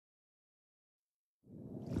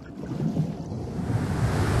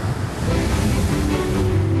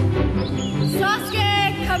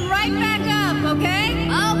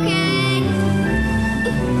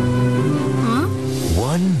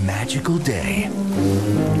magical day.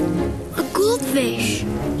 A goldfish.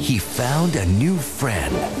 He found a new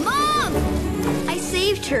friend. Mom! I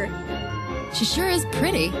saved her. She sure is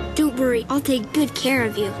pretty. Don't worry, I'll take good care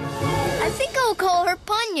of you. I think I'll call her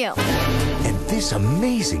Ponyo. And this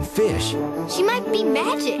amazing fish She might be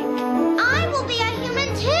magic. I will be a human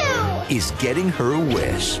too. is getting her a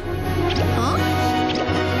wish. Huh?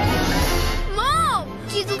 Mom!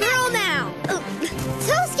 She's a girl now.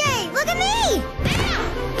 Sosuke, look at me!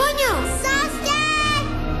 Ponyo! Sosuke!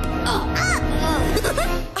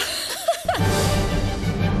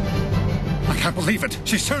 I can't believe it.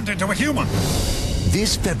 She's turned into a human.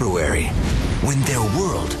 This February, when their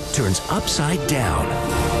world turns upside down.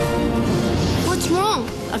 What's wrong?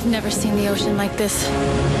 I've never seen the ocean like this.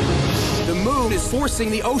 The moon is forcing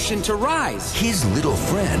the ocean to rise. His little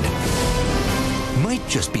friend might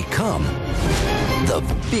just become the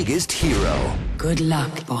biggest hero. Good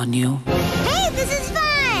luck, Ponyo. Hey, this is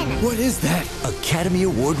fun! What is that? Academy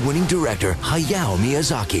Award-winning director Hayao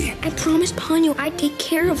Miyazaki I promised Ponyo I'd take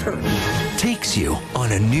care of her. takes you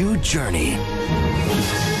on a new journey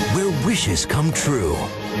where wishes come true,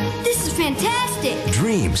 This is fantastic.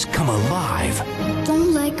 dreams come alive,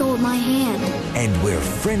 Don't let go of my hand. and where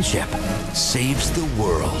friendship saves the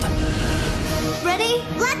world. Ready?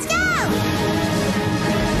 Let's go!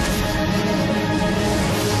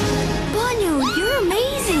 Ponyo, you're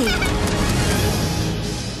amazing.